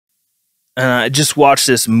I just watched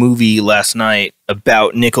this movie last night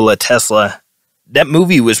about Nikola Tesla. That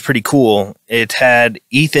movie was pretty cool. It had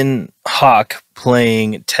Ethan Hawke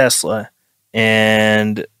playing Tesla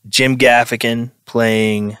and Jim Gaffigan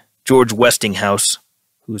playing George Westinghouse,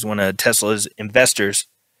 who's one of Tesla's investors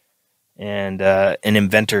and an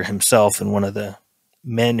inventor himself and one of the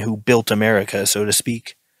men who built America, so to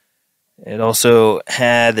speak. It also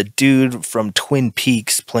had the dude from Twin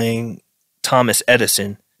Peaks playing Thomas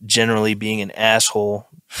Edison, generally being an asshole.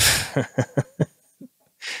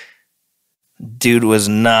 Dude was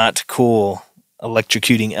not cool.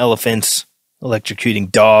 Electrocuting elephants,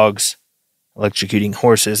 electrocuting dogs, electrocuting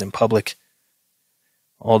horses in public.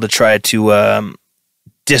 All to try to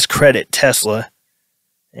discredit Tesla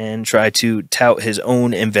and try to tout his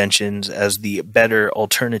own inventions as the better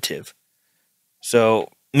alternative. So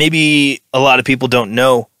maybe a lot of people don't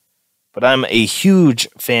know, but I'm a huge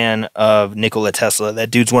fan of Nikola Tesla.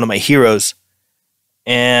 That dude's one of my heroes.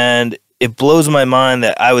 And it blows my mind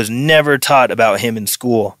that I was never taught about him in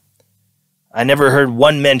school. I never heard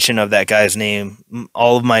one mention of that guy's name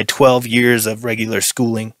all of my 12 years of regular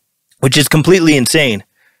schooling, which is completely insane.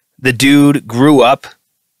 The dude grew up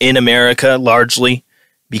in America largely,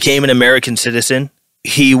 became an American citizen.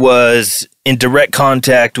 He was in direct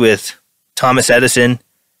contact with Thomas Edison,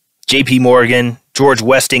 J.P. Morgan, George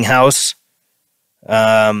Westinghouse,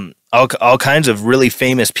 all kinds of really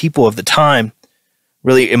famous people of the time,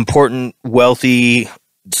 really important, wealthy,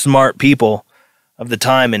 smart people of the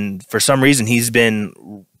time. And for some reason, he's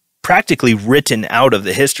been practically written out of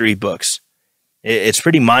the history books. It's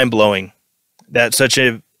pretty mind-blowing that such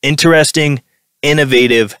an interesting,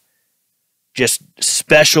 innovative, just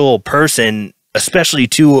special person, especially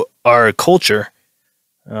to our culture,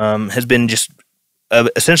 has been just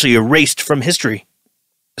essentially erased from history.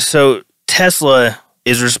 So Tesla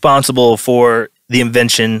is responsible for the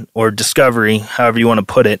invention or discovery, however you want to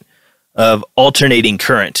put it, of alternating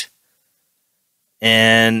current.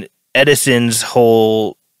 And Edison's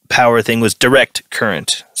whole power thing was direct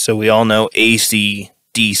current. So we all know AC,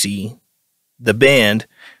 DC, the band,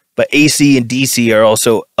 but AC and DC are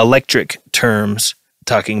also electric terms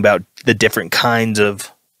talking about the different kinds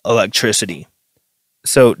of electricity.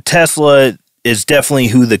 So Tesla is definitely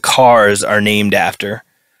who the cars are named after.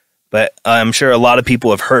 But I'm sure a lot of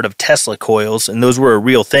people have heard of Tesla coils, and those were a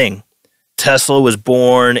real thing. Tesla was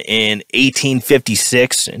born in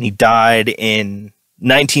 1856, and he died in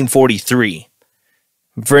 1943.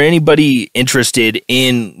 For anybody interested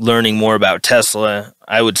in learning more about Tesla,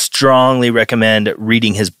 I would strongly recommend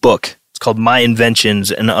reading his book. It's called My Inventions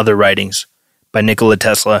and Other Writings by Nikola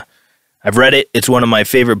Tesla. I've read it. It's one of my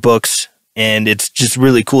favorite books, and it's just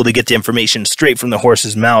really cool to get the information straight from the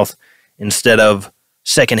horse's mouth instead of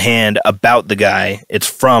secondhand about the guy. It's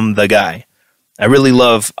from the guy. I really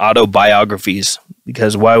love autobiographies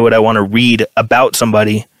because why would I want to read about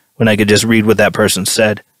somebody when I could just read what that person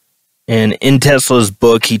said? And in Tesla's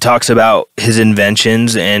book, he talks about his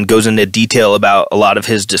inventions and goes into detail about a lot of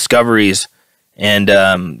his discoveries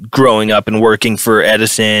and growing up and working for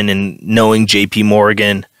Edison and knowing J.P.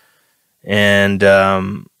 Morgan and,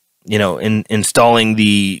 installing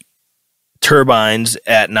the turbines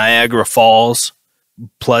at Niagara Falls,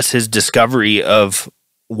 plus his discovery of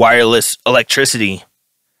wireless electricity.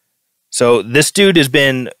 So this dude has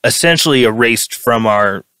been essentially erased from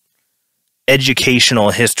our educational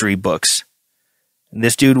history books. And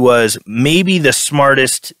this dude was maybe the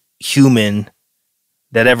smartest human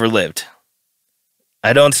that ever lived.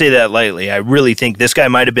 I don't say that lightly. I really think this guy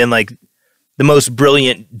might have been like the most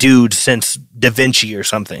brilliant dude since Da Vinci or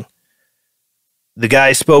something. The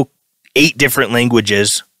guy spoke 8 different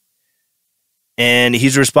languages, and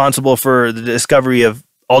he's responsible for the discovery of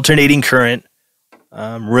alternating current,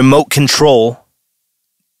 remote control,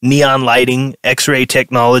 neon lighting, X-ray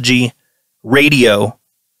technology, radio,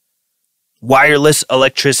 wireless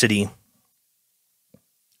electricity,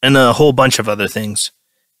 and a whole bunch of other things.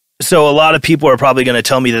 So a lot of people are probably going to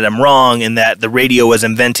tell me that I'm wrong and that the radio was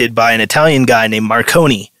invented by an Italian guy named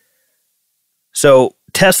Marconi. So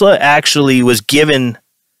Tesla actually was given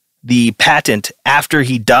the patent after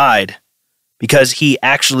he died because he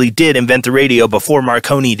actually did invent the radio before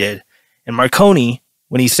Marconi did. And Marconi,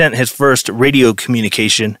 when he sent his first radio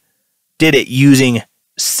communication, did it using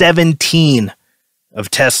 17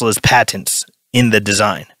 of Tesla's patents in the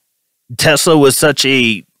design. Tesla was such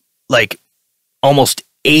a, almost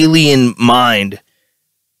alien mind.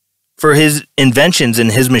 For his inventions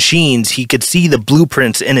and his machines, he could see the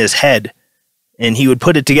blueprints in his head, and he would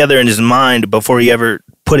put it together in his mind before he ever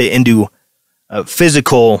put it into a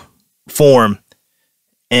physical form,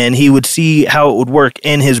 and he would see how it would work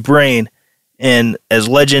in his brain, And as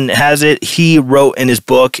legend has it, he wrote in his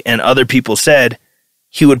book, and other people said,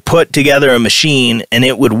 he would put together a machine and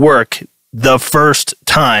it would work the first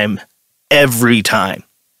time, every time.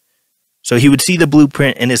 So he would see the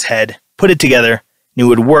blueprint in his head, put it together, and it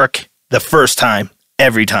would work the first time,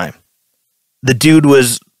 every time. The dude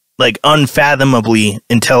was like unfathomably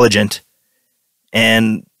intelligent,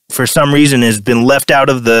 and for some reason has been left out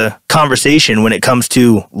of the conversation when it comes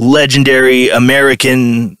to legendary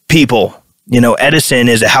American people. You know, Edison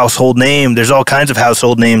is a household name. There's all kinds of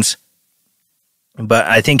household names. But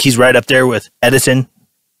I think he's right up there with Edison,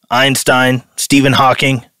 Einstein, Stephen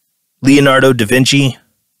Hawking, Leonardo da Vinci,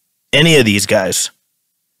 any of these guys.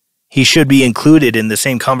 He should be included in the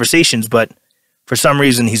same conversations, but for some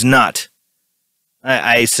reason he's not.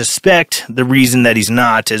 I suspect the reason that he's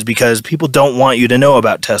not is because people don't want you to know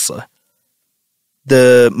about Tesla.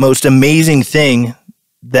 The most amazing thing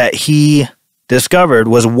that he discovered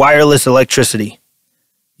was wireless electricity,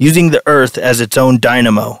 using the earth as its own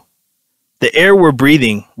dynamo. The air we're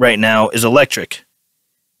breathing right now is electric,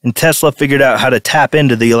 and Tesla figured out how to tap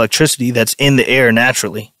into the electricity that's in the air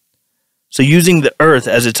naturally. So using the earth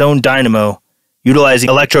as its own dynamo, utilizing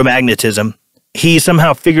electromagnetism, he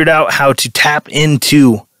somehow figured out how to tap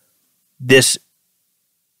into this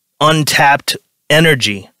untapped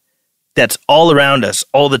energy that's all around us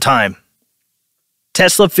all the time.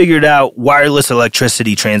 Tesla figured out wireless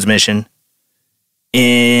electricity transmission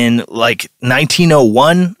in like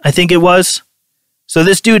 1901, I think it was. So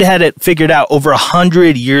this dude had it figured out over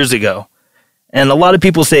 100 years ago. And a lot of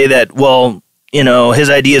people say that, well, you know, his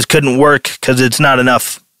ideas couldn't work because it's not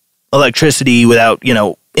enough electricity without, you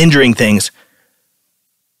know, injuring things.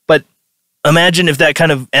 But imagine if that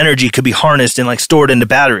kind of energy could be harnessed and like stored into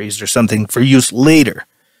batteries or something for use later.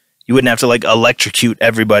 You wouldn't have to like electrocute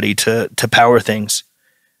everybody to power things.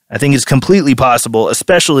 I think it's completely possible,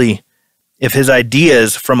 especially if his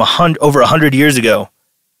ideas from over 100 years ago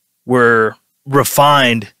were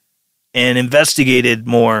refined and investigated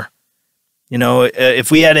more. You know,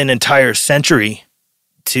 if we had an entire century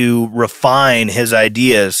to refine his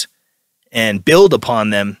ideas and build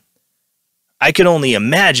upon them, I could only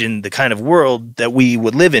imagine the kind of world that we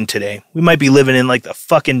would live in today. We might be living in like the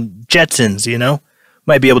fucking Jetsons, you know?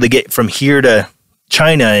 Might be able to get from here to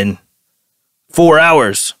China in 4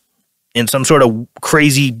 hours in some sort of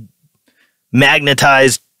crazy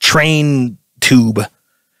magnetized train tube.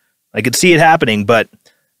 I could see it happening, but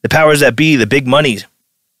the powers that be, the big money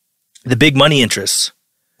interests,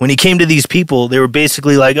 when he came to these people, they were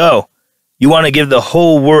basically like, oh, you want to give the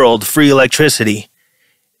whole world free electricity?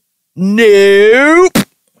 Nope.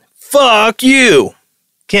 Fuck you.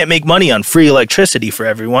 Can't make money on free electricity for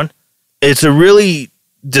everyone. It's a really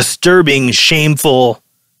disturbing, shameful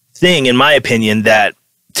thing, in my opinion, that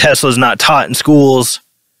Tesla's not taught in schools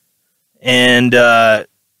and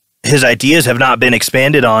his ideas have not been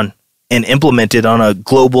expanded on and implemented on a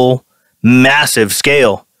global, massive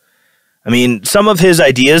scale. I mean, some of his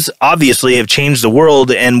ideas obviously have changed the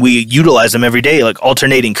world and we utilize them every day, like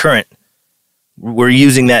alternating current. We're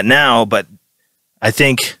using that now, but I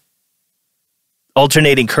think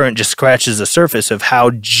alternating current just scratches the surface of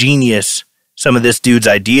how genius some of this dude's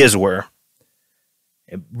ideas were.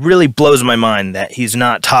 It really blows my mind that he's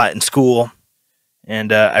not taught in school.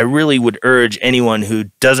 And I really would urge anyone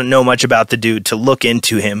who doesn't know much about the dude to look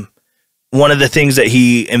into him. One of the things that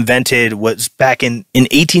he invented was back in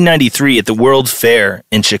 1893 at the World's Fair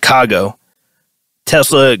in Chicago.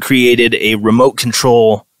 Tesla created a remote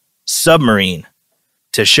control submarine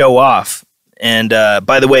to show off. And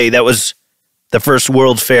by the way, that was the first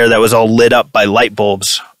World's Fair that was all lit up by light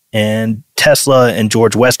bulbs. And Tesla and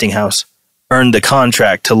George Westinghouse earned the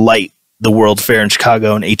contract to light the World's Fair in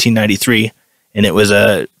Chicago in 1893. And it was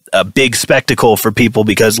a big spectacle for people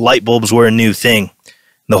because light bulbs were a new thing.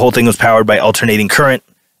 The whole thing was powered by alternating current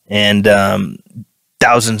and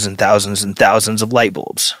thousands and thousands and thousands of light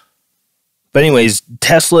bulbs. But anyways,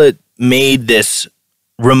 Tesla made this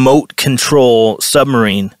remote control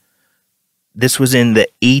submarine. This was in the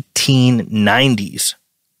 1890s.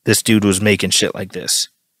 This dude was making shit like this.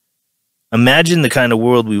 Imagine the kind of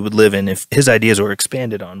world we would live in if his ideas were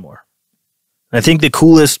expanded on more. I think the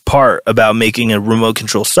coolest part about making a remote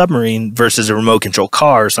control submarine versus a remote control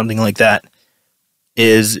car or something like that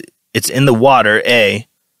is it's in the water, A,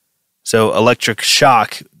 so electric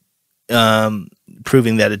shock,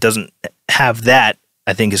 proving that it doesn't have that,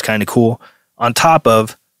 I think is kind of cool. On top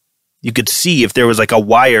of, you could see if there was like a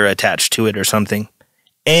wire attached to it or something.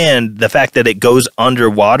 And the fact that it goes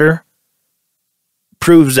underwater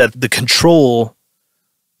proves that the control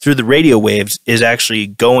through the radio waves is actually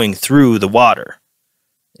going through the water.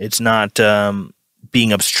 It's not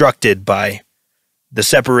being obstructed by the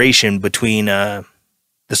separation between the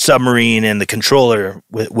submarine and the controller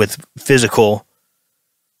with physical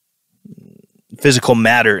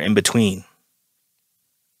matter in between.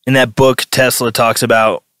 In that book, Tesla talks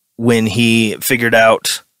about when he figured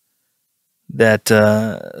out that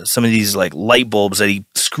some of these like light bulbs that he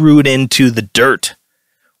screwed into the dirt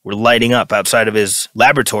were lighting up outside of his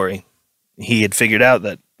laboratory. He had figured out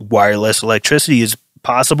that wireless electricity is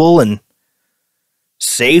possible and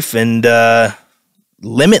safe and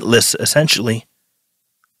limitless, essentially.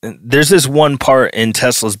 There's this one part in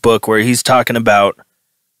Tesla's book where he's talking about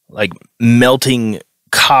like melting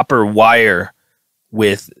copper wire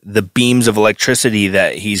with the beams of electricity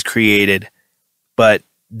that he's created. But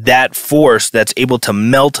that force that's able to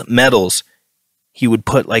melt metals, he would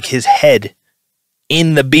put like his head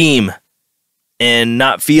in the beam and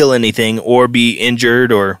not feel anything or be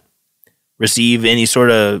injured or receive any sort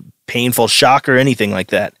of painful shock or anything like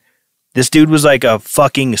that. This dude was like a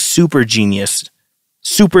fucking super genius,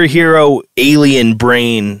 superhero alien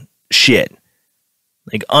brain shit.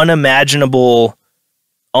 Like unimaginable,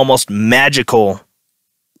 almost magical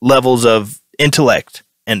levels of intellect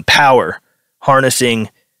and power, harnessing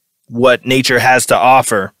what nature has to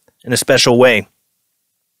offer in a special way.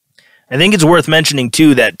 I think it's worth mentioning,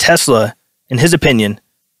 too, that Tesla, in his opinion,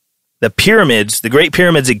 the pyramids, the Great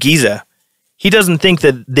Pyramids at Giza, he doesn't think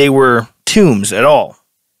that they were tombs at all.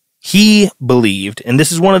 He believed, and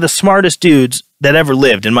this is one of the smartest dudes that ever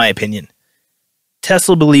lived, in my opinion,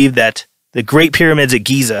 Tesla believed that the Great Pyramids at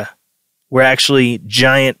Giza were actually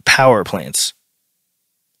giant power plants.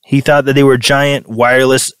 He thought that they were giant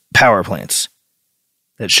wireless power plants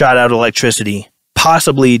that shot out electricity,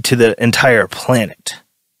 possibly to the entire planet.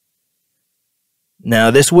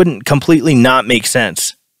 Now, this wouldn't completely not make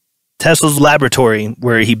sense. Tesla's laboratory,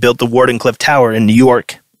 where he built the Wardenclyffe Tower in New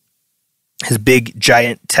York, his big,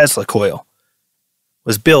 giant Tesla coil,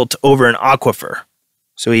 was built over an aquifer.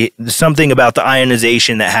 So there's something about the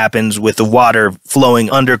ionization that happens with the water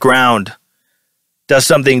flowing underground, does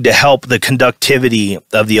something to help the conductivity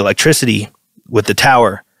of the electricity with the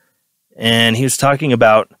tower. And he was talking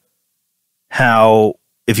about how,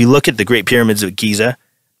 if you look at the Great Pyramids of Giza,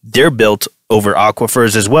 they're built over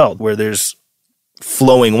aquifers as well, where there's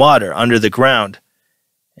flowing water under the ground.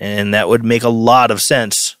 And that would make a lot of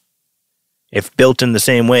sense. If built in the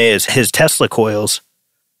same way as his Tesla coils,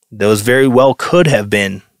 those very well could have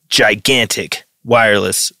been gigantic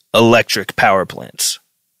wireless electric power plants.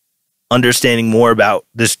 Understanding more about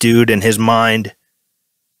this dude and his mind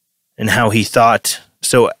and how he thought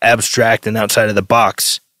so abstract and outside of the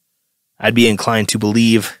box, I'd be inclined to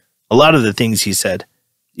believe a lot of the things he said,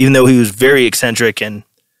 even though he was very eccentric and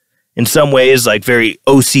in some ways like very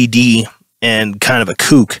OCD and kind of a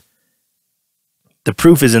kook. The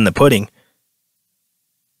proof is in the pudding.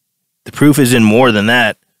 The proof is in more than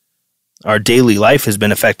that. Our daily life has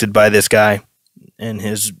been affected by this guy and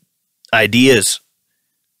his ideas.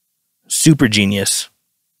 Super genius.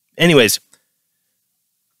 Anyways,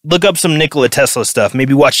 look up some Nikola Tesla stuff.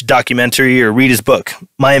 Maybe watch a documentary or read his book,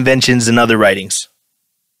 My Inventions and Other Writings.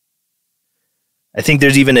 I think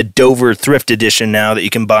there's even a Dover thrift edition now that you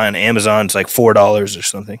can buy on Amazon. It's like $4 or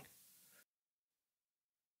something.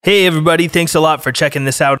 Hey everybody, thanks a lot for checking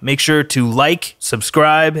this out. Make sure to like,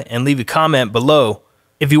 subscribe, and leave a comment below.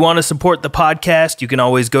 If you want to support the podcast, you can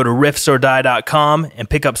always go to riffsordie.com and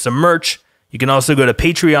pick up some merch. You can also go to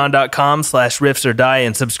patreon.com/riffsordie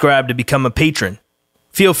and subscribe to become a patron.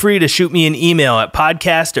 Feel free to shoot me an email at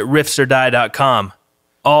podcast@riffsordie.com.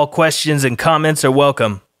 All questions and comments are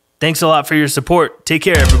welcome. Thanks a lot for your support. Take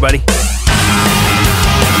care, everybody.